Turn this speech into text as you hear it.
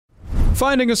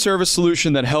Finding a service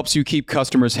solution that helps you keep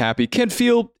customers happy can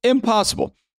feel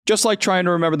impossible, just like trying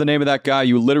to remember the name of that guy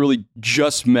you literally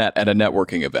just met at a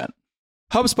networking event.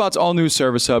 HubSpot's all-new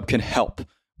Service Hub can help,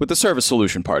 with the service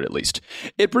solution part at least.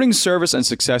 It brings service and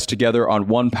success together on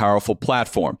one powerful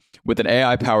platform, with an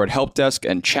AI-powered help desk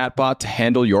and chatbot to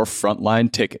handle your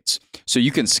frontline tickets, so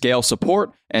you can scale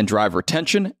support and drive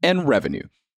retention and revenue.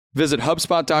 Visit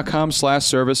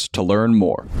HubSpot.com/service to learn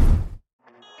more.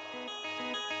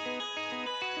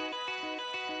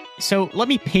 So let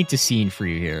me paint a scene for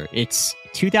you here. It's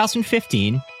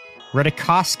 2015. We're at a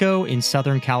Costco in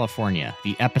Southern California,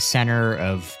 the epicenter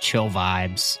of chill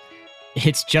vibes.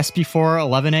 It's just before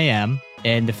 11 a.m.,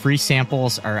 and the free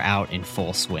samples are out in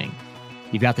full swing.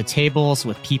 You've got the tables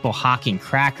with people hawking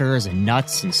crackers and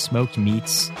nuts and smoked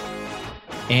meats.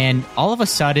 And all of a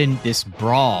sudden, this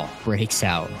brawl breaks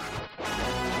out.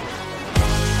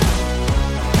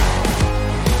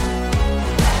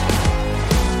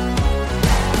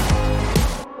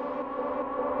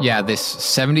 Yeah, this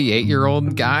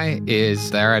 78-year-old guy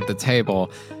is there at the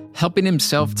table, helping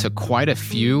himself to quite a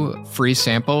few free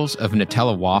samples of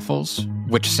Nutella waffles,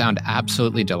 which sound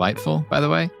absolutely delightful, by the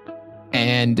way.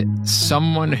 And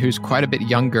someone who's quite a bit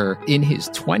younger, in his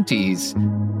 20s,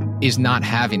 is not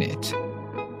having it.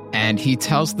 And he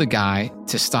tells the guy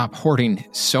to stop hoarding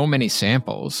so many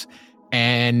samples.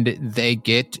 And they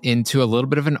get into a little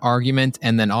bit of an argument,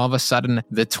 and then all of a sudden,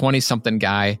 the 20-something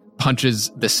guy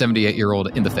punches the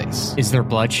 78-year-old in the face. Is there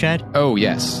bloodshed? Oh,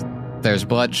 yes. There's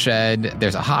bloodshed,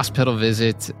 there's a hospital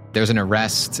visit, there's an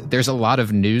arrest. There's a lot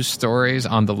of news stories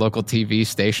on the local TV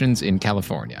stations in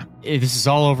California. This is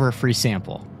all over a free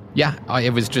sample. Yeah,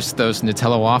 it was just those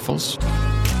Nutella waffles.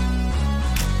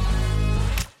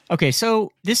 Okay,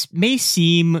 so this may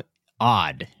seem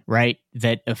odd, right?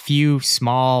 That a few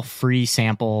small free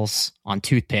samples on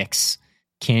toothpicks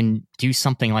can do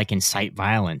something like incite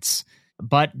violence.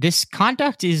 But this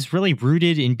conduct is really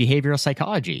rooted in behavioral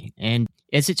psychology. And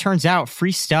as it turns out,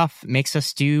 free stuff makes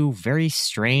us do very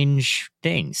strange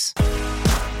things.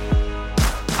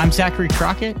 I'm Zachary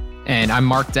Crockett. And I'm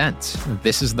Mark Dent.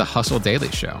 This is the Hustle Daily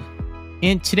Show.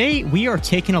 And today we are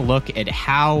taking a look at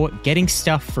how getting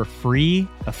stuff for free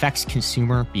affects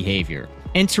consumer behavior.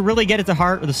 And to really get at the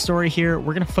heart of the story here,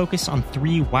 we're going to focus on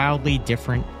three wildly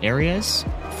different areas: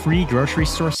 free grocery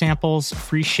store samples,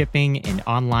 free shipping, and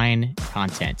online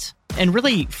content. And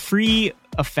really, free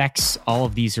affects all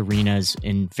of these arenas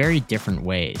in very different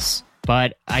ways.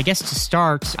 But I guess to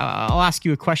start, I'll ask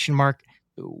you a question, Mark.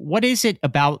 What is it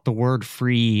about the word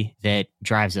free that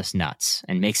drives us nuts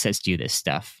and makes us do this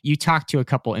stuff? You talked to a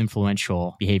couple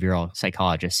influential behavioral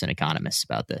psychologists and economists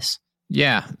about this.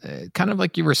 Yeah, kind of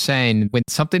like you were saying, when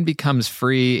something becomes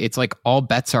free, it's like all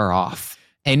bets are off.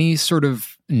 Any sort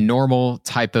of normal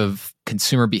type of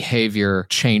consumer behavior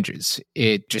changes.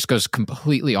 It just goes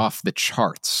completely off the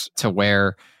charts to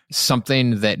where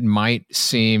something that might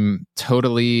seem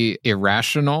totally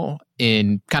irrational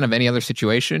in kind of any other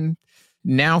situation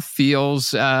now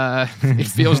feels it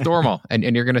feels normal, and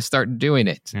you're going to start doing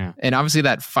it. Yeah. And obviously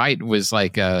that fight was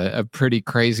like a pretty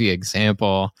crazy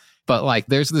example. But like,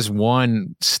 there's this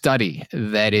one study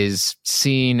that is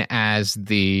seen as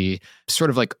the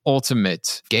sort of like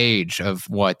ultimate gauge of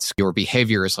what your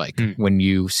behavior is like when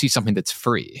you see something that's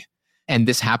free. And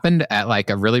this happened at like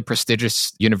a really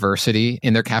prestigious university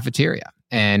in their cafeteria.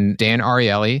 And Dan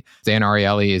Ariely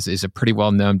is a pretty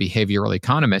well-known behavioral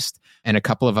economist, and a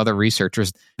couple of other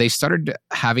researchers, they started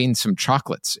having some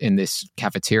chocolates in this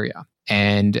cafeteria.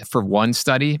 And for one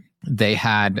study, they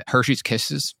had Hershey's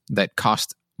Kisses that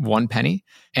cost 1 penny,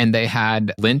 and they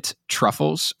had Lindt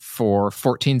truffles for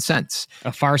 14 cents.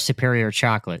 A far superior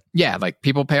chocolate. Yeah, like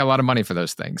people pay a lot of money for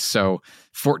those things. So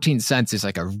 14 cents is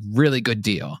like a really good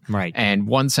deal. Right. And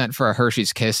 1 cent for a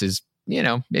Hershey's Kiss is, you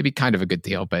know, maybe kind of a good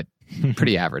deal, but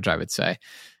pretty average, I would say.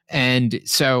 And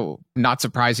so, not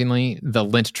surprisingly, the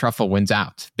Lindt truffle wins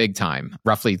out big time.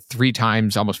 Roughly 3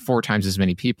 times, almost 4 times as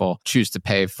many people choose to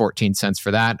pay 14 cents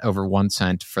for that over 1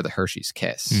 cent for the Hershey's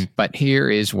Kiss. But here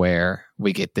is where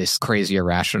we get this crazy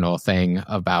irrational thing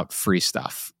about free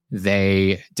stuff.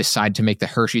 They decide to make the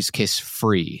Hershey's Kiss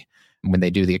free when they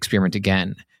do the experiment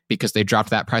again. Because they dropped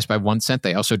that price by 1 cent,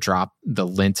 they also dropped the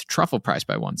Lindt truffle price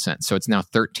by 1 cent. So it's now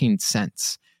 13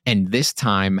 cents. And this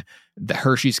time, the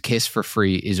Hershey's Kiss for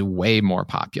free is way more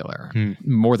popular.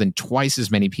 More than twice as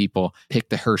many people pick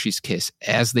the Hershey's Kiss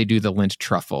as they do the Lindt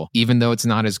truffle, even though it's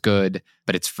not as good,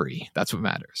 but it's free. That's what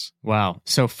matters. Wow.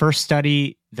 So first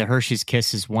study, the Hershey's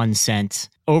Kiss is 1 cent.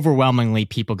 Overwhelmingly,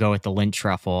 people go with the Lindt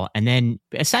truffle. And then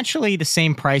essentially the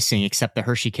same pricing, except the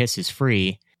Hershey Kiss is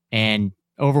free. And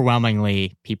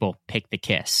overwhelmingly, people pick the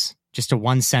Kiss. Just a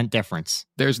 1 cent difference.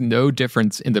 There's no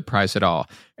difference in the price at all.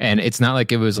 And it's not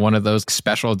like it was one of those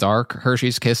special dark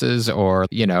Hershey's Kisses or,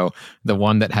 the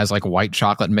one that has like white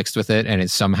chocolate mixed with it and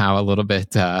is somehow a little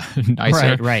bit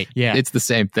nicer. Right. Yeah. It's the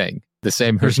same thing. The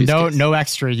same There's Hershey's Kiss. no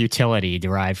extra utility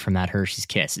derived from that Hershey's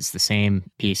Kiss. It's the same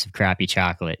piece of crappy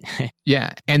chocolate.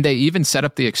 Yeah. And they even set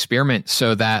up the experiment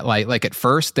so that like at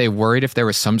first they worried if there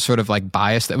was some sort of like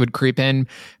bias that would creep in,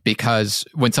 because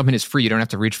when something is free, you don't have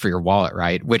to reach for your wallet,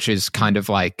 right? Which is kind of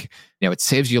like, it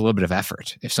saves you a little bit of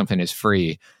effort if something is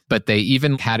free. But they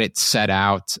even had it set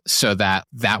out so that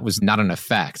that was not an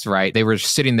effect, right? They were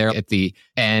sitting there at the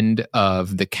end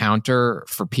of the counter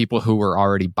for people who were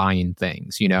already buying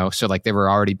things, So like they were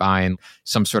already buying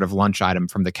some sort of lunch item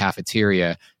from the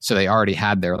cafeteria. So they already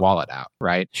had their wallet out,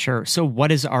 right? Sure. So what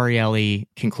does Ariely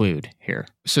conclude here?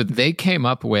 So they came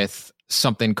up with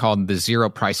something called the zero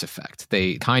price effect.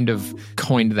 They kind of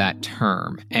coined that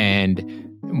term. And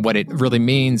what it really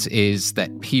means is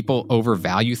that people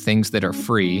overvalue things that are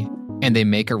free and they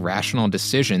make irrational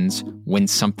decisions when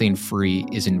something free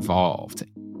is involved.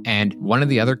 And one of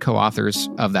the other co-authors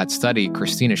of that study,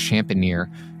 Christina Champenier,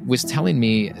 was telling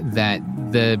me that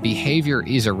the behavior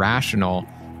is irrational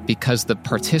because the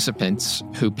participants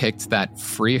who picked that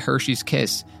free Hershey's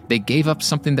Kiss, they gave up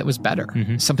something that was better,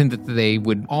 something that they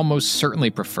would almost certainly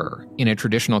prefer in a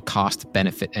traditional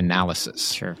cost-benefit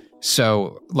analysis. Sure.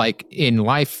 So like in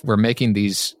life, we're making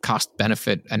these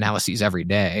cost-benefit analyses every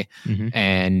day.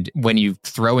 And when you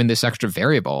throw in this extra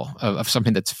variable of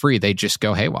something that's free, they just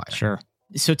go haywire. Sure.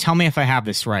 So tell me if I have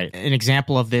this right. An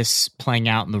example of this playing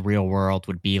out in the real world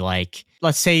would be like,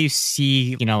 let's say you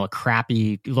see, a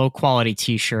crappy, low-quality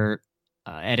t-shirt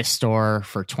at a store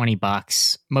for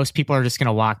 $20. Most people are just going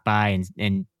to walk by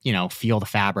and feel the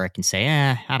fabric and say,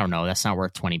 I don't know, that's not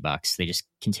worth $20. They just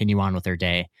continue on with their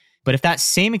day. But if that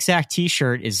same exact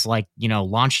t-shirt is like,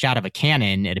 launched out of a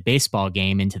cannon at a baseball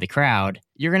game into the crowd,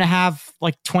 you're going to have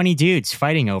like 20 dudes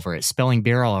fighting over it, spilling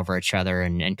beer all over each other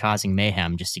and causing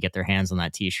mayhem just to get their hands on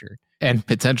that t-shirt. And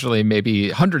potentially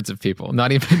maybe hundreds of people,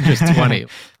 not even just 20.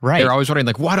 Right. They're always wondering,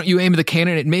 like, why don't you aim the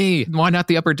cannon at me? Why not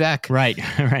the upper deck? Right.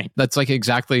 That's like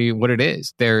exactly what it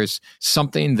is. There's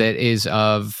something that is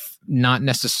of not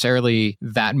necessarily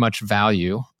that much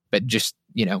value, but just,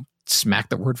 smack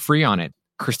the word free on it.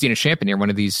 Christina Champenier, one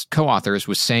of these co-authors,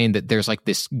 was saying that there's like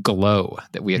this glow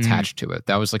that we attach to it.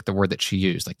 That was like the word that she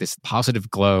used, like this positive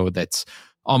glow that's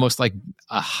almost like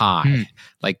a high.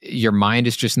 Like your mind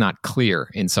is just not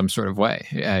clear in some sort of way,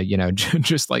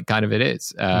 just like kind of it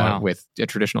is with a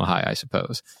traditional high, I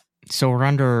suppose. So we're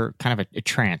under kind of a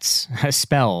trance, a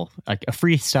spell, like a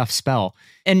free stuff spell.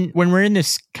 And when we're in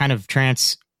this kind of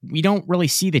trance, we don't really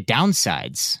see the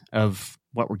downsides of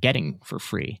what we're getting for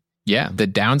free. Yeah, the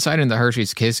downside in the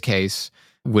Hershey's Kiss case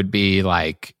would be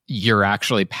like you're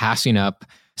actually passing up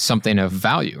something of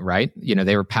value, right?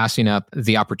 They were passing up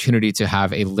the opportunity to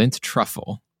have a Lindt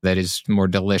truffle that is more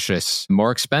delicious,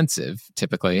 more expensive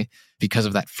typically because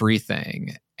of that free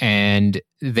thing. And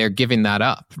they're giving that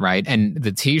up, right? And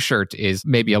the t-shirt is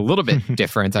maybe a little bit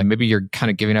different. Maybe you're kind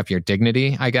of giving up your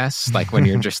dignity, I guess. Like when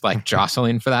you're just like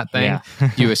jostling for that thing,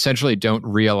 you essentially don't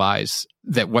realize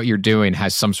that what you're doing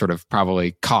has some sort of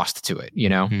probably cost to it,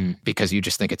 because you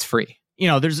just think it's free.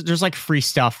 There's like free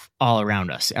stuff all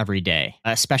around us every day,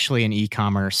 especially in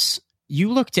e-commerce.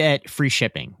 You looked at free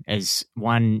shipping as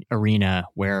one arena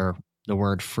where the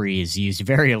word free is used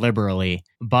very liberally.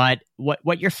 But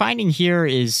what you're finding here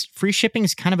is free shipping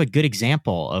is kind of a good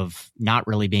example of not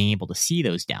really being able to see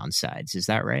those downsides. Is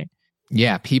that right?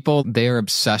 Yeah, people, they're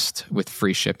obsessed with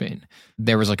free shipping.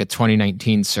 There was like a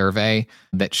 2019 survey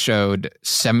that showed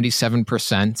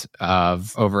 77%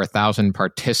 of over 1,000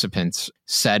 participants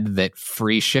said that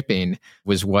free shipping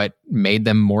was what made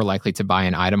them more likely to buy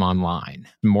an item online,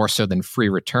 more so than free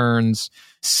returns.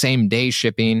 Same day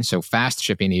shipping, so fast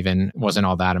shipping even wasn't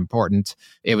all that important.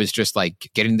 It was just like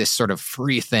getting this sort of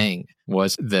free thing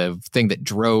was the thing that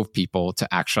drove people to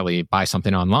actually buy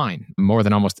something online more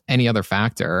than almost any other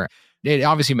factor. It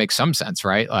obviously makes some sense,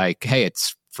 right? Like, hey,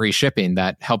 it's free shipping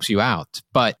that helps you out.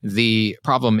 But the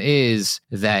problem is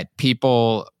that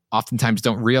people oftentimes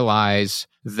don't realize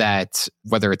that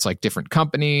whether it's like different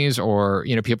companies or,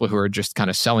 people who are just kind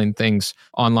of selling things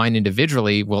online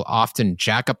individually will often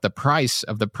jack up the price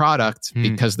of the product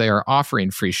because they are offering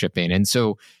free shipping. And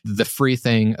so the free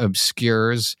thing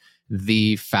obscures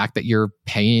the fact that you're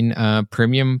paying a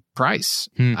premium price.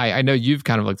 I know you've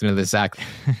kind of looked into this, Zach.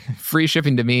 Free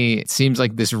shipping to me, it seems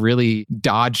like this really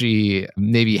dodgy,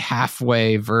 maybe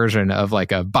halfway version of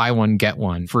like a buy one, get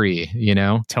one free, you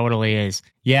know? Totally is.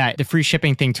 Yeah, the free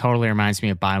shipping thing totally reminds me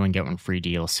of buy one, get one free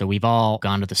deals. So we've all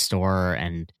gone to the store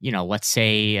and, let's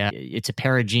say it's a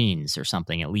pair of jeans or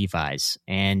something at Levi's,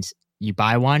 and you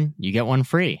buy one, you get one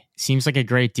free. Seems like a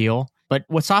great deal. But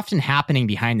what's often happening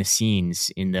behind the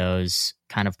scenes in those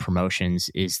kind of promotions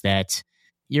is that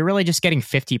you're really just getting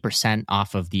 50%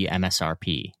 off of the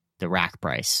MSRP, the rack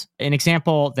price. An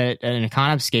example that an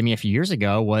economist gave me a few years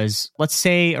ago was, let's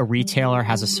say a retailer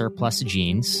has a surplus of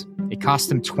jeans. It costs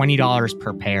them $20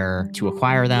 per pair to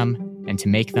acquire them and to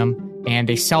make them, and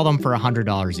they sell them for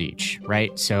 $100 each,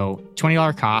 right? So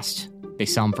 $20 cost, they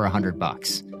sell them for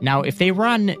 $100. Now, if they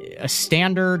run a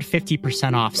standard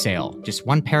 50% off sale, just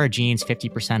one pair of jeans,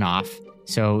 50% off,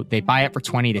 so they buy it for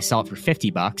 $20, they sell it for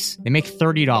 $50, they make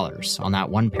 $30 on that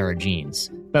one pair of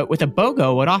jeans. But with a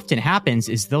BOGO, what often happens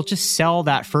is they'll just sell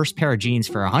that first pair of jeans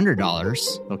for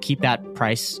 $100. They'll keep that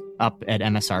price up at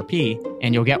MSRP,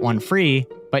 and you'll get one free.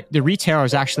 But the retailer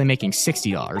is actually making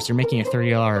 $60. They're making a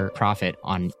 $30 profit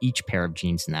on each pair of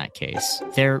jeans in that case.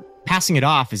 They're passing it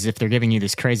off as if they're giving you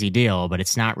this crazy deal, but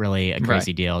it's not really a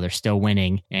crazy deal. They're still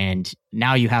winning. And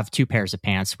now you have two pairs of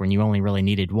pants when you only really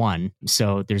needed one.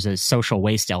 So there's a social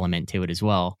waste element to it as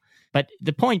well. But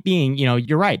the point being,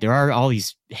 you're right. There are all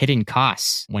these hidden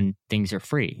costs when things are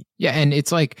free. Yeah. And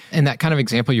it's like, in that kind of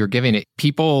example you're giving it,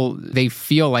 people, they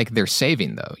feel like they're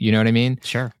saving though. You know what I mean?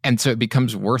 Sure. And so it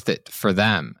becomes worth it for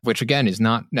them, which again is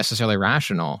not necessarily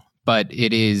rational, but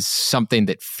it is something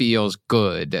that feels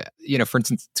good. For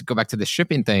instance, to go back to the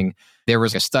shipping thing, there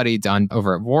was a study done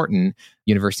over at Wharton,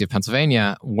 University of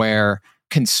Pennsylvania, where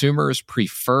consumers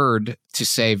preferred to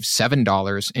save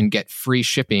 $7 and get free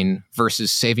shipping versus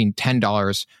saving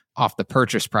 $10 off the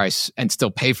purchase price and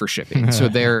still pay for shipping. So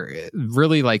they're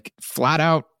really like flat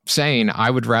out saying,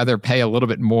 I would rather pay a little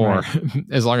bit more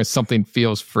as long as something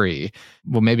feels free.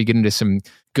 We'll maybe get into some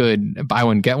good buy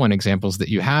one, get one examples that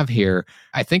you have here.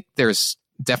 I think there's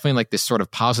definitely like this sort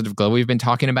of positive glow we've been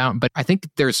talking about, but I think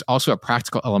there's also a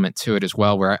practical element to it as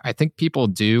well, where I think people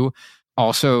do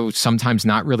also sometimes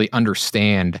not really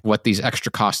understand what these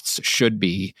extra costs should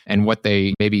be and what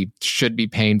they maybe should be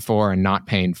paying for and not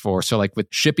paying for. So like with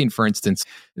shipping, for instance,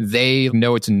 they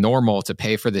know it's normal to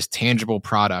pay for this tangible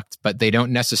product, but they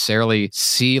don't necessarily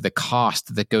see the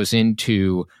cost that goes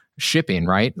into shipping,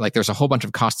 right? Like there's a whole bunch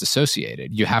of costs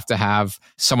associated. You have to have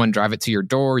someone drive it to your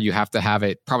door. You have to have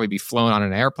it probably be flown on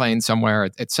an airplane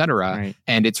somewhere, et cetera. Right.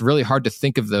 And it's really hard to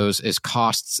think of those as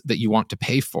costs that you want to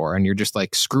pay for. And you're just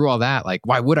like, screw all that. Like,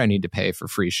 why would I need to pay for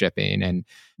free shipping? And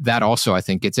that also, I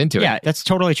think, gets into it. Yeah, that's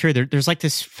totally true. There's like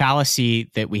this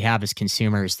fallacy that we have as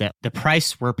consumers that the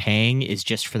price we're paying is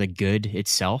just for the good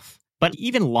itself. But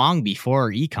even long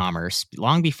before e-commerce,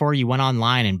 long before you went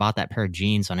online and bought that pair of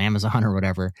jeans on Amazon or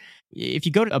whatever, if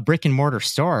you go to a brick and mortar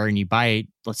store and you buy,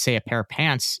 let's say, a pair of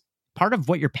pants, part of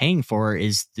what you're paying for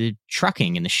is the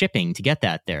trucking and the shipping to get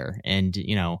that there. And,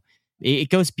 it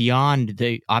goes beyond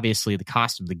obviously the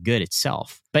cost of the good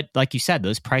itself. But like you said,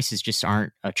 those prices just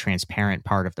aren't a transparent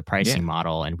part of the pricing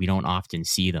model, and we don't often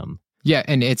see them. Yeah,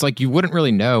 and it's like you wouldn't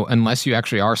really know unless you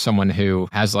actually are someone who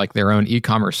has like their own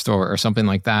e-commerce store or something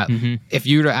like that. Mm-hmm. If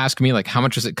you were to ask me like how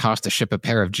much does it cost to ship a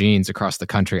pair of jeans across the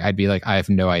country, I'd be like, I have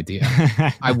no idea.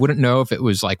 I wouldn't know if it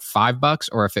was like $5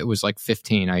 or if it was like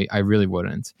 15. I really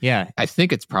wouldn't. Yeah. I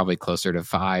think it's probably closer to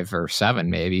 5 or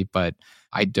 7 maybe, but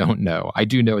I don't know. I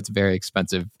do know it's very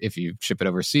expensive if you ship it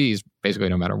overseas, basically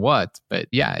no matter what. But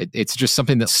yeah, it's just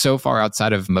something that's so far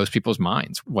outside of most people's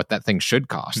minds, what that thing should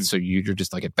cost. Mm-hmm. So you're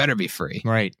just like, it better be free.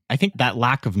 Right. I think that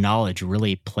lack of knowledge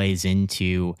really plays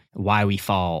into why we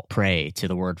fall prey to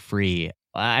the word free.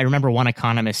 I remember one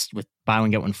economist with buy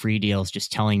one, get one free deals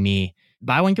just telling me,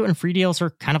 buy one, get one free deals are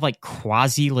kind of like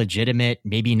quasi-legitimate,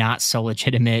 maybe not so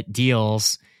legitimate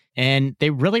deals. And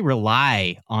they really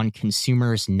rely on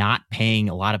consumers not paying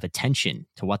a lot of attention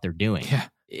to what they're doing. Yeah.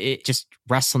 It just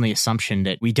rests on the assumption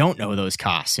that we don't know those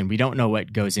costs and we don't know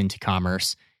what goes into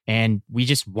commerce. And we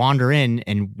just wander in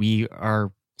and we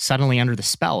are suddenly under the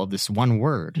spell of this one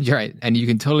word. You're right. And you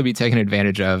can totally be taken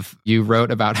advantage of. You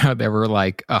wrote about how there were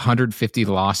like 150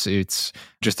 lawsuits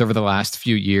just over the last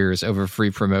few years over free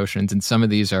promotions. And some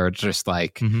of these are just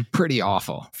like pretty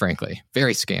awful, frankly.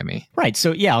 Very scammy. Right.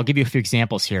 So yeah, I'll give you a few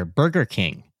examples here. Burger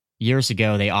King. Years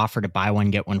ago, they offered a buy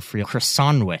one, get one free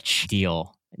croissant-wich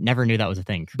deal. Never knew that was a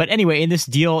thing. But anyway, in this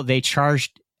deal, they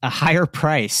charged a higher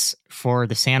price for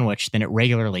the sandwich than it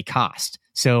regularly cost.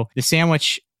 So the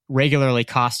sandwich regularly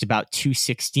cost about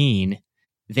 $2.16.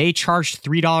 they charged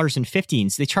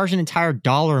 $3.15. They charged an entire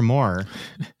 $1 more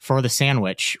for the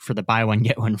sandwich for the buy one,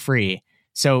 get one free.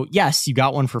 So yes, you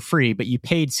got one for free, but you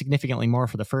paid significantly more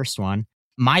for the first one.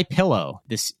 MyPillow,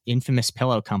 this infamous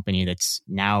pillow company that's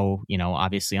now,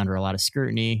 obviously under a lot of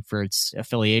scrutiny for its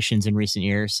affiliations in recent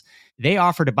years, they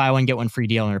offered a buy one, get one free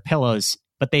deal on their pillows,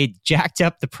 but they jacked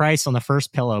up the price on the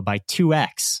first pillow by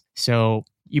 2x. So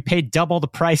you paid double the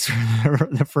price for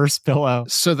the first pillow.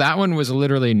 So that one was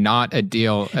literally not a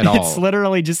deal at all. It's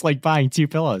literally just like buying two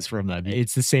pillows from them.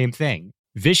 It's the same thing.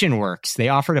 VisionWorks, they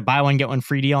offered a buy one, get one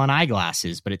free deal on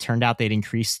eyeglasses, but it turned out they'd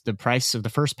increased the price of the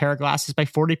first pair of glasses by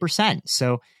 40%.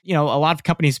 So, a lot of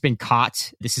companies have been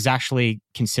caught. This is actually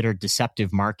considered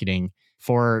deceptive marketing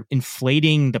for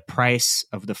inflating the price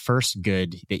of the first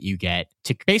good that you get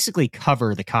to basically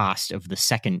cover the cost of the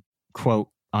second quote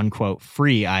unquote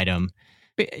free item.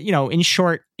 In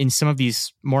short, in some of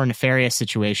these more nefarious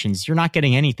situations, you're not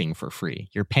getting anything for free.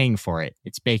 You're paying for it.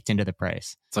 It's baked into the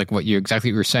price. It's like what you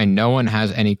were saying. No one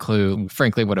has any clue,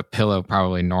 frankly, what a pillow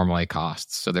probably normally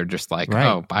costs. So they're just like, right.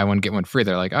 Oh, buy one, get one free.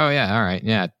 They're like, oh yeah, all right.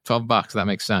 Yeah, $12. That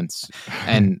makes sense.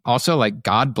 And also, like,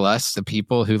 God bless the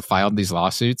people who filed these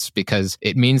lawsuits, because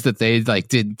it means that they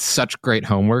did such great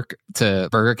homework to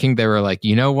Burger King. They were like,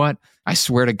 you know what? I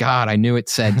swear to God, I knew it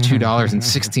said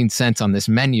 $2.16 on this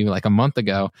menu like a month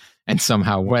ago, and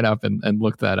somehow went up and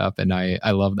looked that up. And I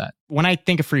love that. When I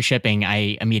think of free shipping,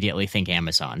 I immediately think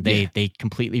Amazon. They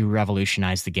completely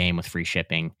revolutionized the game with free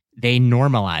shipping. They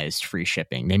normalized free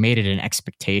shipping. They made it an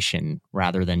expectation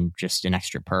rather than just an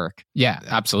extra perk. Yeah,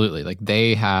 absolutely. Like,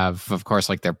 they have, of course,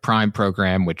 like their Prime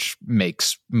program, which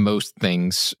makes most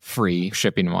things free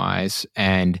shipping wise.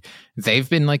 And they've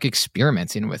been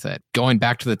experimenting with it, going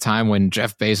back to the time when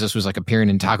Jeff Bezos was appearing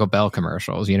in Taco Bell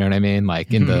commercials. You know what I mean?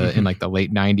 Like in the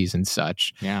late 90s and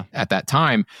such. Yeah. At that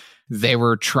time, they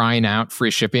were trying out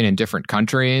free shipping in different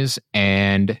countries.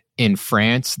 And in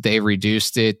France, they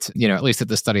reduced it, at least at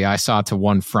the study I saw, to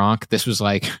 1 franc. This was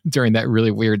during that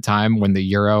really weird time when the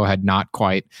euro had not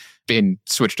quite been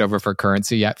switched over for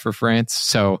currency yet for France.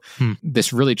 So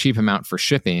this really cheap amount for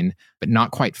shipping, but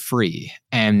not quite free.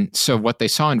 And so what they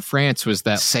saw in France was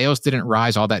that sales didn't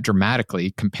rise all that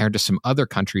dramatically compared to some other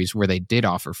countries where they did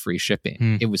offer free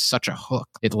shipping. It was such a hook.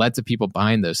 It led to people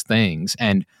buying those things.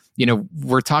 And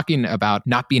we're talking about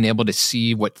not being able to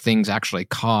see what things actually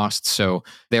cost. So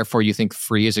therefore you think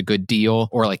free is a good deal,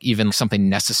 or even something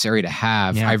necessary to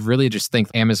have. Yeah. I really just think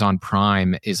Amazon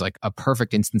Prime is a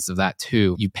perfect instance of that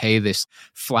too. You pay this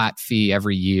flat fee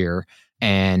every year,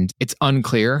 and it's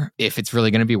unclear if it's really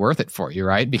going to be worth it for you,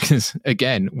 right? Because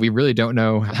again, we really don't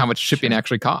know how much shipping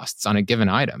actually costs on a given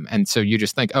item. And so you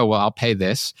just think, oh, well, I'll pay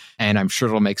this and I'm sure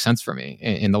it'll make sense for me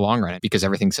in the long run, because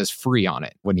everything says free on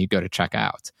it when you go to check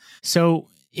out. So,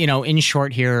 in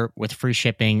short here, with free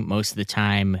shipping, most of the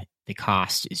time, the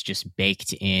cost is just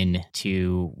baked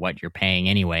into what you're paying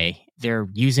anyway. They're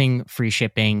using free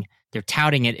shipping. They're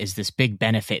touting it as this big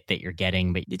benefit that you're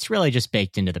getting, but it's really just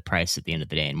baked into the price at the end of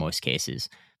the day in most cases.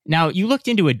 Now, you looked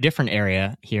into a different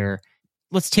area here.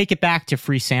 Let's take it back to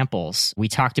free samples. We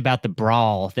talked about the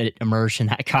brawl that emerged in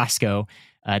that Costco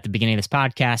at the beginning of this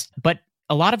podcast, but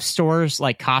a lot of stores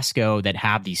like Costco that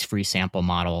have these free sample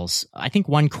models, I think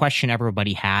one question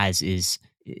everybody has is,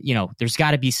 there's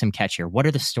got to be some catch here. What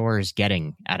are the stores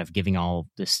getting out of giving all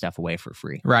this stuff away for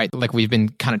free? Right. We've been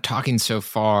kind of talking so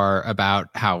far about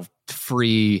how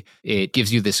free, it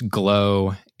gives you this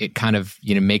glow. It kind of,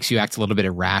 makes you act a little bit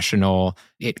irrational.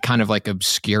 It kind of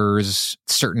obscures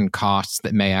certain costs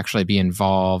that may actually be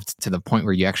involved to the point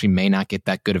where you actually may not get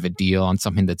that good of a deal on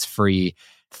something that's free.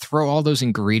 Throw all those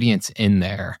ingredients in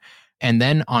there. And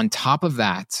then on top of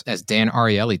that, as Dan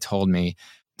Ariely told me,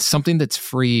 something that's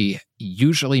free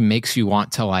usually makes you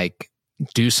want to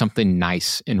do something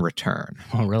nice in return.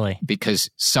 Oh, really?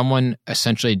 Because someone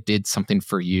essentially did something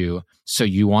for you, so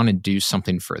you want to do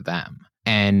something for them.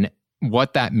 And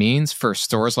what that means for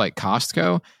stores like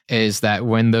Costco is that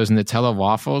when those Nutella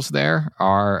waffles there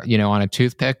are, on a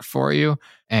toothpick for you,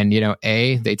 and,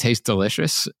 A, they taste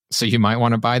delicious, so you might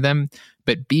want to buy them,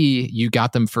 but B, you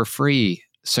got them for free,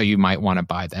 so you might want to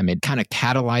buy them. It kind of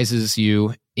catalyzes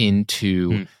you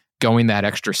into going that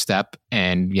extra step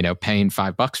and, paying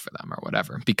 $5 for them or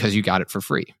whatever, because you got it for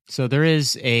free. So there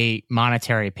is a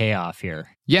monetary payoff here.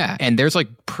 Yeah. And there's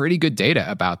pretty good data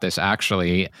about this,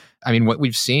 actually. I mean, what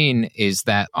we've seen is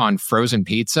that on frozen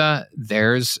pizza,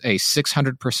 there's a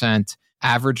 600%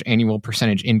 average annual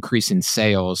percentage increase in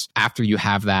sales after you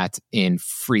have that in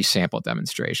free sample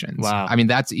demonstrations. Wow. I mean,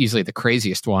 that's easily the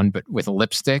craziest one, but with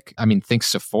lipstick, I mean, think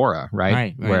Sephora,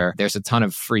 right? Where there's a ton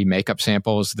of free makeup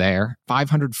samples there.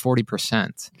 540%.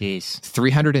 Jeez.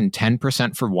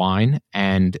 310% for wine,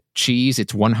 and cheese,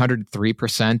 it's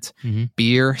 103%.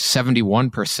 Beer,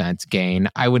 71% gain.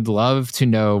 I would love to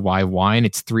know why wine,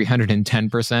 it's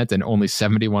 310% and only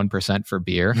 71% for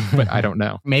beer, but I don't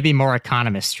know. Maybe more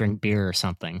economists drink beer or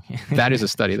something. That is a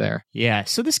study there. Yeah.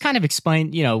 So this kind of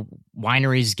explained,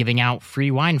 wineries giving out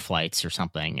free wine flights or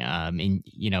something. And,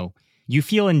 you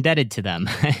feel indebted to them.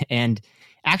 And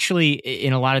actually,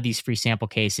 in a lot of these free sample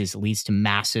cases, it leads to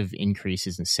massive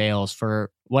increases in sales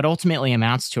for what ultimately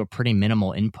amounts to a pretty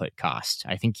minimal input cost.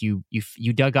 I think you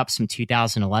dug up some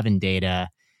 2011 data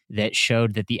that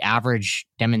showed that the average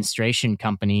demonstration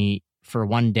company for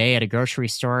one day at a grocery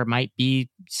store might be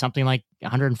something like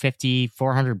 $150,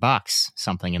 $400,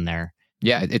 something in there.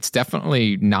 Yeah, it's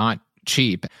definitely not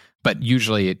cheap, but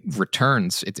usually it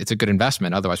returns. It's a good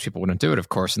investment. Otherwise, people wouldn't do it, of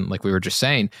course. And like we were just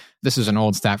saying, this is an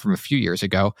old stat from a few years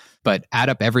ago, but add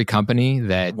up every company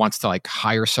that wants to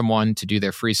hire someone to do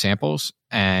their free samples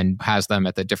and has them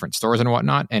at the different stores and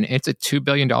whatnot. And it's a $2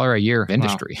 billion a year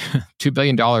industry. Wow. $2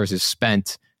 billion is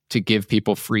spent to give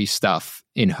people free stuff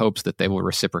in hopes that they will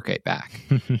reciprocate back.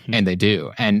 And they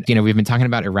do. And, we've been talking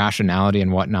about irrationality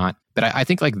and whatnot, but I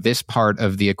think this part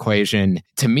of the equation,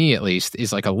 to me at least,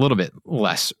 is a little bit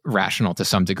less rational to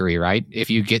some degree, right? If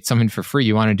you get something for free,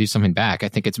 you want to do something back. I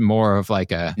think it's more of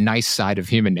a nice side of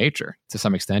human nature to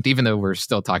some extent, even though we're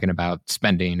still talking about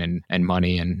spending and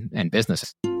money and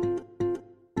business.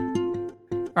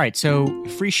 All right, so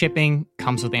free shipping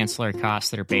comes with ancillary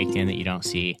costs that are baked in that you don't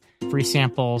see. Free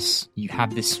samples, you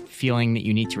have this feeling that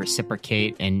you need to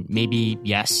reciprocate, and maybe,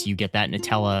 yes, you get that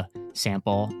Nutella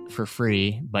sample for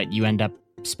free, but you end up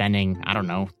spending, I don't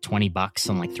know, $20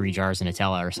 on 3 jars of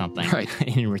Nutella or something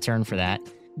in return for that.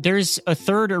 There's a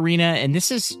third arena, and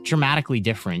this is dramatically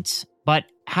different, but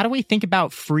how do we think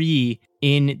about free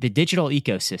in the digital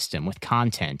ecosystem with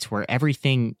content where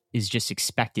everything is just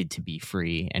expected to be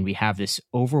free and we have this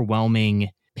overwhelming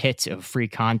pit of free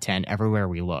content everywhere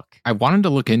we look? I wanted to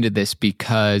look into this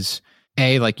because,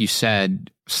 like you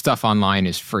said, stuff online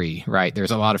is free, right?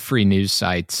 There's a lot of free news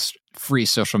sites, free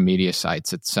social media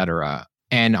sites, etc.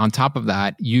 And on top of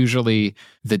that, usually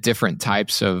the different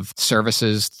types of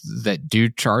services that do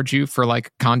charge you for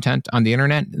content on the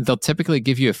internet, they'll typically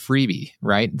give you a freebie,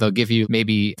 right? They'll give you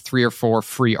maybe 3 or 4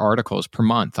 free articles per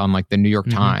month on the New York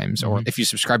Times, or if you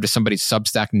subscribe to somebody's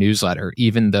Substack newsletter,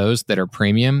 even those that are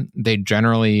premium, they'll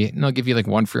give you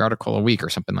 1 free article a week or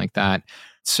something like that.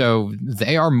 So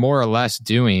they are more or less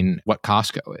doing what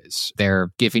Costco is.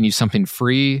 They're giving you something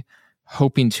free,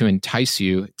 hoping to entice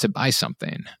you to buy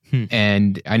something.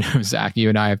 And I know, Zach, you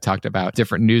and I have talked about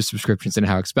different news subscriptions and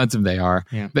how expensive they are.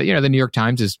 Yeah. But, the New York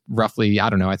Times is roughly, I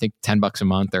don't know, I think $10 a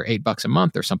month or $8 a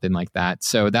month or something like that.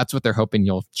 So that's what they're hoping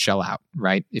you'll shell out,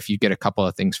 right? If you get a couple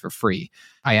of things for free.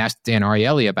 I asked Dan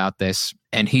Ariely about this,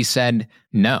 and he said,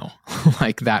 no,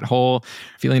 that whole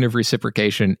feeling of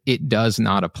reciprocation, it does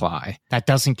not apply. That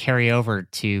doesn't carry over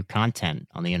to content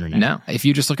on the internet. No. If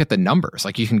you just look at the numbers,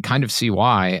 you can kind of see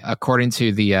why. According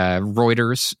to the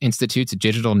Reuters Institute's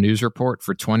Digital News Report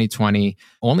for 2020,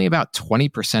 only about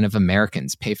 20% of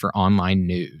Americans pay for online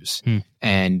news.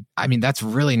 And I mean, that's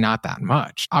really not that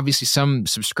much. Obviously, some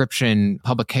subscription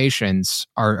publications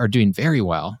are doing very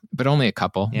well, but only a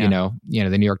couple,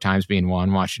 the New York Times being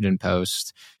one, Washington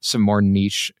Post, some more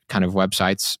niche kind of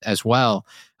websites as well.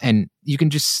 And you can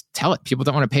just tell it. People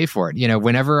don't want to pay for it.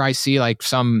 Whenever I see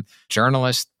some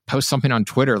journalist post something on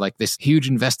Twitter, this huge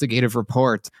investigative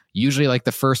report, usually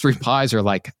the first replies are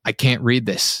I can't read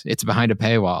this. It's behind a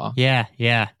paywall.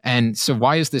 Yeah. And so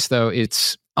why is this though?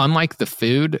 It's unlike the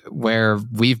food, where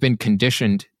we've been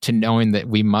conditioned to knowing that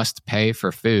we must pay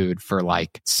for food for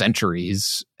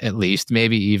centuries, at least,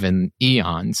 maybe even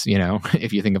eons,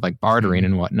 if you think of bartering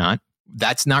and whatnot.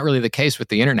 That's not really the case with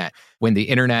the internet. When the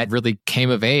internet really came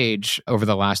of age over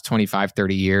the last 25,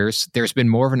 30 years, there's been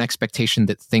more of an expectation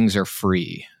that things are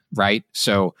free, right?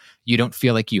 So you don't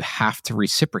feel like you have to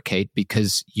reciprocate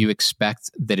because you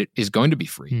expect that it is going to be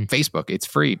free. Facebook, it's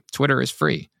free. Twitter is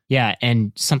free. Yeah,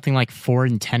 and something like 4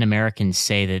 in 10 Americans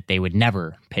say that they would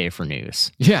never pay for news.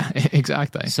 Yeah,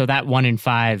 exactly. So that 1 in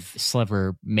 5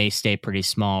 sliver may stay pretty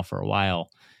small for a while.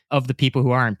 Of the people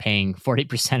who aren't paying,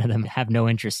 40% of them have no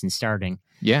interest in starting.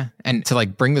 Yeah. And to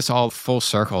bring this all full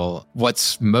circle,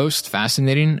 what's most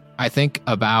fascinating, I think,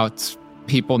 about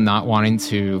people not wanting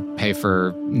to pay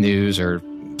for news or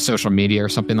social media or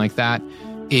something like that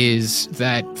is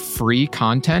that free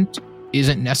content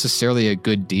isn't necessarily a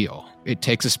good deal. It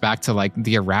takes us back to like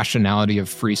the irrationality of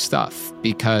free stuff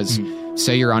because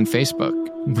say you're on Facebook,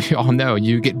 we all know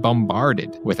you get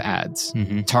bombarded with ads,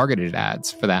 targeted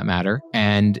ads for that matter.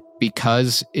 And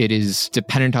because it is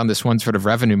dependent on this one sort of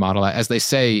revenue model, as they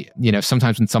say,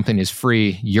 sometimes when something is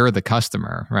free, you're the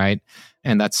customer, right?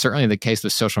 And that's certainly the case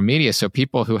with social media. So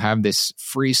people who have this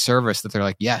free service that they're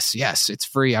like, yes, it's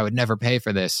free, I would never pay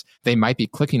for this. They might be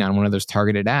clicking on one of those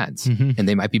targeted ads and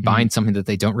they might be buying something that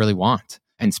they don't really want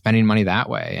and spending money that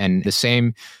way. And the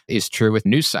same is true with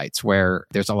news sites where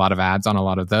there's a lot of ads on a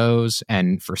lot of those.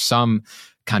 And for some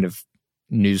kind of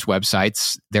news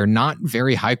websites, they're not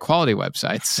very high quality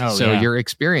websites. Your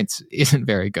experience isn't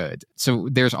very good. So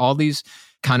there's all these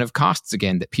kind of costs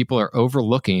again that people are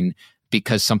overlooking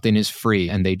because something is free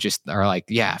and they just are like,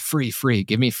 yeah, free,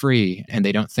 give me free. And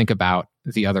they don't think about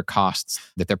the other costs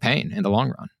that they're paying in the long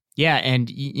run. Yeah. And,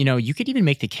 you could even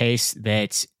make the case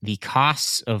that the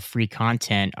costs of free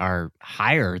content are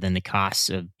higher than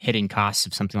the hidden costs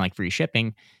of something like free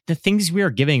shipping. The things we are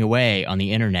giving away on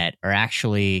the internet are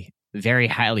actually very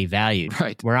highly valued.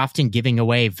 Right. We're often giving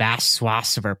away vast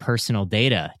swaths of our personal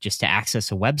data just to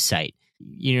access a website.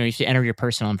 You have to enter your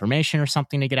personal information or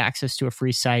something to get access to a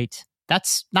free site.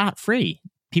 That's not free.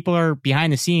 People are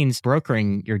behind the scenes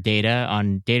brokering your data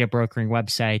on data brokering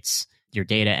websites. Your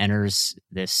data enters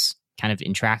this kind of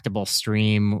intractable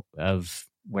stream of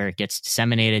where it gets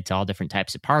disseminated to all different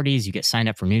types of parties. You get signed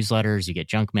up for newsletters, you get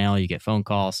junk mail, you get phone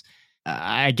calls.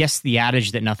 I guess the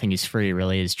adage that nothing is free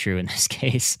really is true in this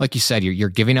case. Like you said, you're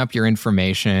giving up your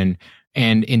information.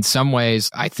 And in some ways,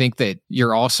 I think that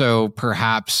you're also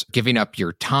perhaps giving up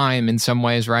your time in some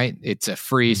ways, right? It's a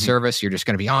free service. You're just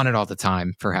going to be on it all the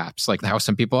time, perhaps, like how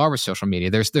some people are with social media.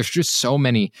 There's just so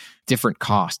many different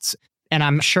costs. And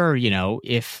I'm sure,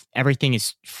 if everything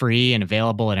is free and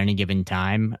available at any given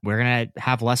time, we're going to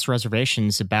have less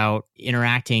reservations about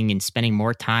interacting and spending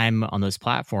more time on those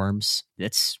platforms.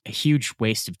 That's a huge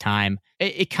waste of time.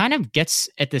 It kind of gets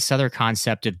at this other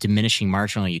concept of diminishing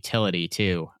marginal utility,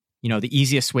 too. The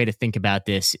easiest way to think about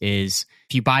this is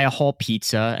if you buy a whole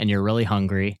pizza and you're really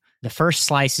hungry, the first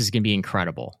slice is going to be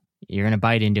incredible. You're going to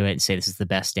bite into it and say, this is the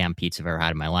best damn pizza I've ever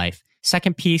had in my life.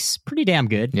 Second piece, pretty damn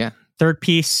good. Yeah. Third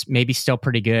piece, maybe still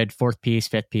pretty good. Fourth piece,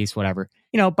 fifth piece, whatever.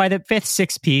 By the fifth,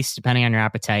 sixth piece, depending on your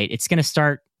appetite, it's going to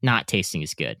start not tasting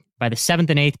as good. By the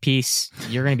seventh and eighth piece,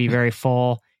 you're going to be very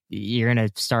full. You're going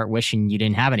to start wishing you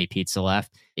didn't have any pizza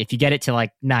left. If you get it to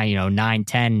like 9,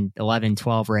 10, 11,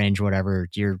 12 range, whatever,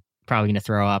 you're probably going to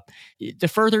throw up. The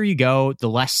further you go, the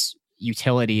less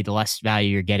utility, the less value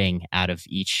you're getting out of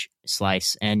each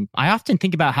slice. And I often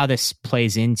think about how this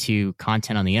plays into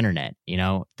content on the internet.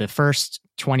 The first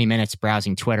 20 minutes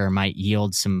browsing Twitter might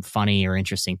yield some funny or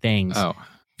interesting things. Oh,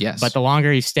 yes. But the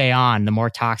longer you stay on, the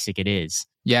more toxic it is.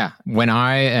 Yeah. When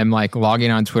I am like logging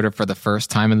on Twitter for the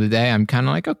first time of the day, I'm kind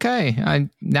of like, okay, I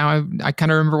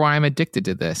kind of remember why I'm addicted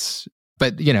to this.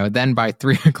 But, then by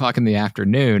 3:00 in the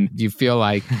afternoon, you feel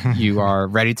like you are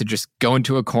ready to just go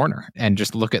into a corner and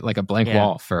just look at like a blank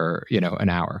wall for, an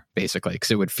hour, basically,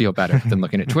 because it would feel better than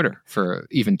looking at Twitter for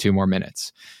even 2 more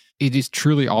minutes. It is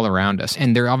truly all around us.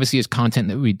 And there obviously is content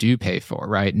that we do pay for,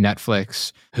 right?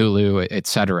 Netflix, Hulu,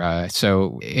 etc.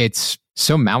 So it's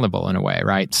so malleable in a way,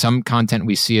 right? Some content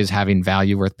we see as having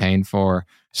value worth paying for,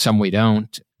 some we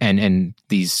don't. And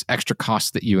these extra costs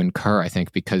that you incur, I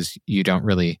think, because you don't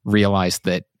really realize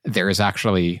that there is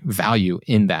actually value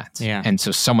in that. Yeah. And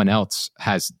so someone else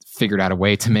has figured out a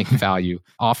way to make value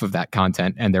off of that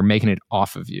content, and they're making it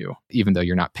off of you, even though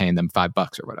you're not paying them $5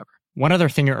 or whatever. One other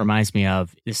thing it reminds me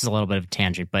of, this is a little bit of a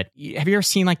tangent, but have you ever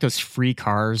seen like those free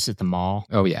cars at the mall?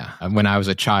 Oh, yeah. When I was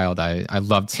a child, I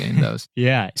loved seeing those.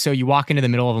 Yeah. So you walk into the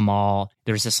middle of a mall,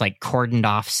 there's this like cordoned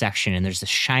off section, and there's this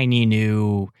shiny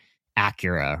new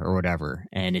Acura or whatever.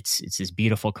 And it's this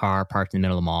beautiful car parked in the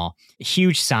middle of the mall. A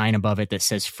huge sign above it that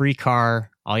says free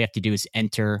car. All you have to do is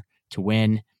enter to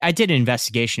win. I did an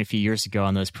investigation a few years ago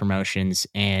on those promotions,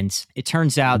 and it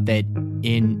turns out that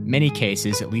in many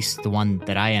cases, at least the one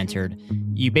that I entered,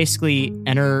 you basically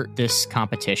enter this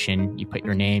competition. You put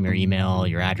your name, your email,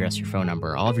 your address, your phone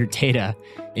number, all of your data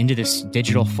into this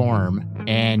digital form,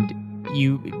 and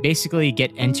you basically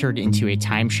get entered into a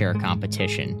timeshare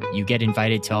competition. You get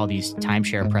invited to all these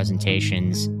timeshare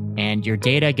presentations, and your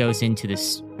data goes into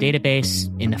this database.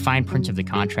 In the fine print of the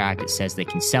contract, it says they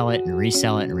can sell it and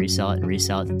resell it and resell it and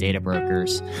resell it to data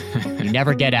brokers. You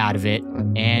never get out of it.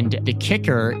 And the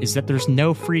kicker is that there's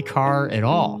no free car at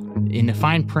all. In the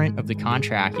fine print of the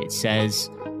contract, it says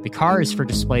the car is for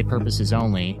display purposes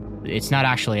only. It's not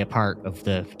actually a part of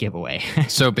the giveaway.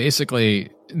 So basically,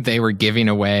 they were giving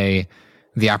away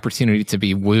the opportunity to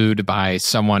be wooed by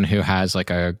someone who has like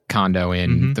a condo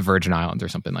in the Virgin Islands or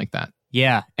something like that.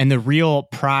 Yeah. And the real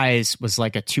prize was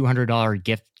like a $200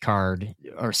 gift card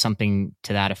or something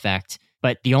to that effect.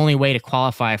 But the only way to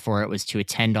qualify for it was to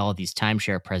attend all of these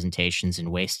timeshare presentations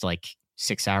and waste like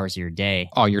 6 hours of your day.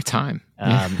 All your time.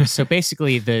 So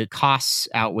basically the costs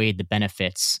outweighed the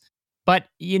benefits. But,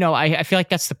 you know, I feel like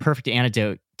that's the perfect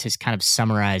antidote to kind of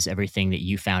summarize everything that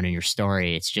you found in your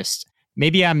story. It's just,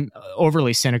 maybe I'm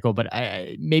overly cynical, but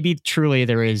maybe truly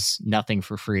there is nothing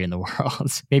for free in the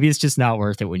world. Maybe it's just not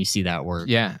worth it when you see that word.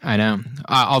 Yeah, I know.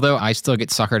 Although I still get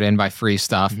suckered in by free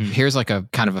stuff. Here's like a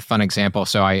kind of a fun example.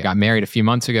 So I got married a few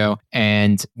months ago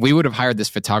and we would have hired this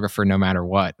photographer no matter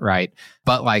what, right?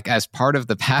 But like as part of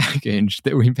the package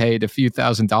that we paid a few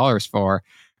 $1,000s for,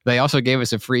 they also gave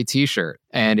us a free t-shirt,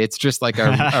 and it's just like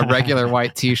a regular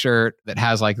white t-shirt that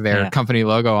has like their company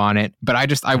logo on it. But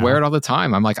I wear it all the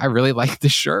time. I'm like, I really like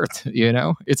this shirt, you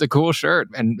know, it's a cool shirt,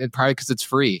 and probably because it's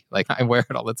free. Like I wear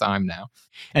it all the time now.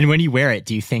 And when you wear it,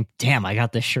 do you think, damn, I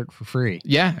got this shirt for free?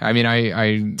 Yeah. I mean,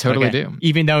 I totally do.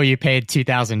 Even though you paid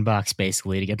 $2,000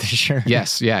 basically to get the shirt.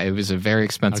 Yes. Yeah. It was a very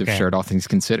expensive shirt, all things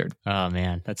considered. Oh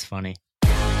man, that's funny.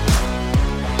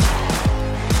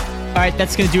 All right,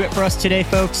 that's going to do it for us today,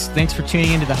 folks. Thanks for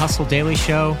tuning into the Hustle Daily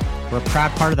Show. We're a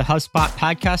proud part of the HubSpot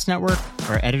Podcast Network.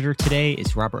 Our editor today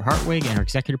is Robert Hartwig, and our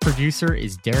executive producer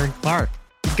is Darren Clark.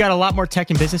 We've got a lot more tech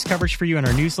and business coverage for you in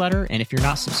our newsletter, and if you're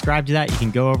not subscribed to that, you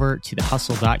can go over to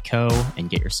thehustle.co and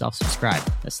get yourself subscribed.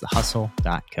 That's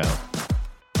thehustle.co.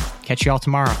 Catch you all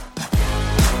tomorrow.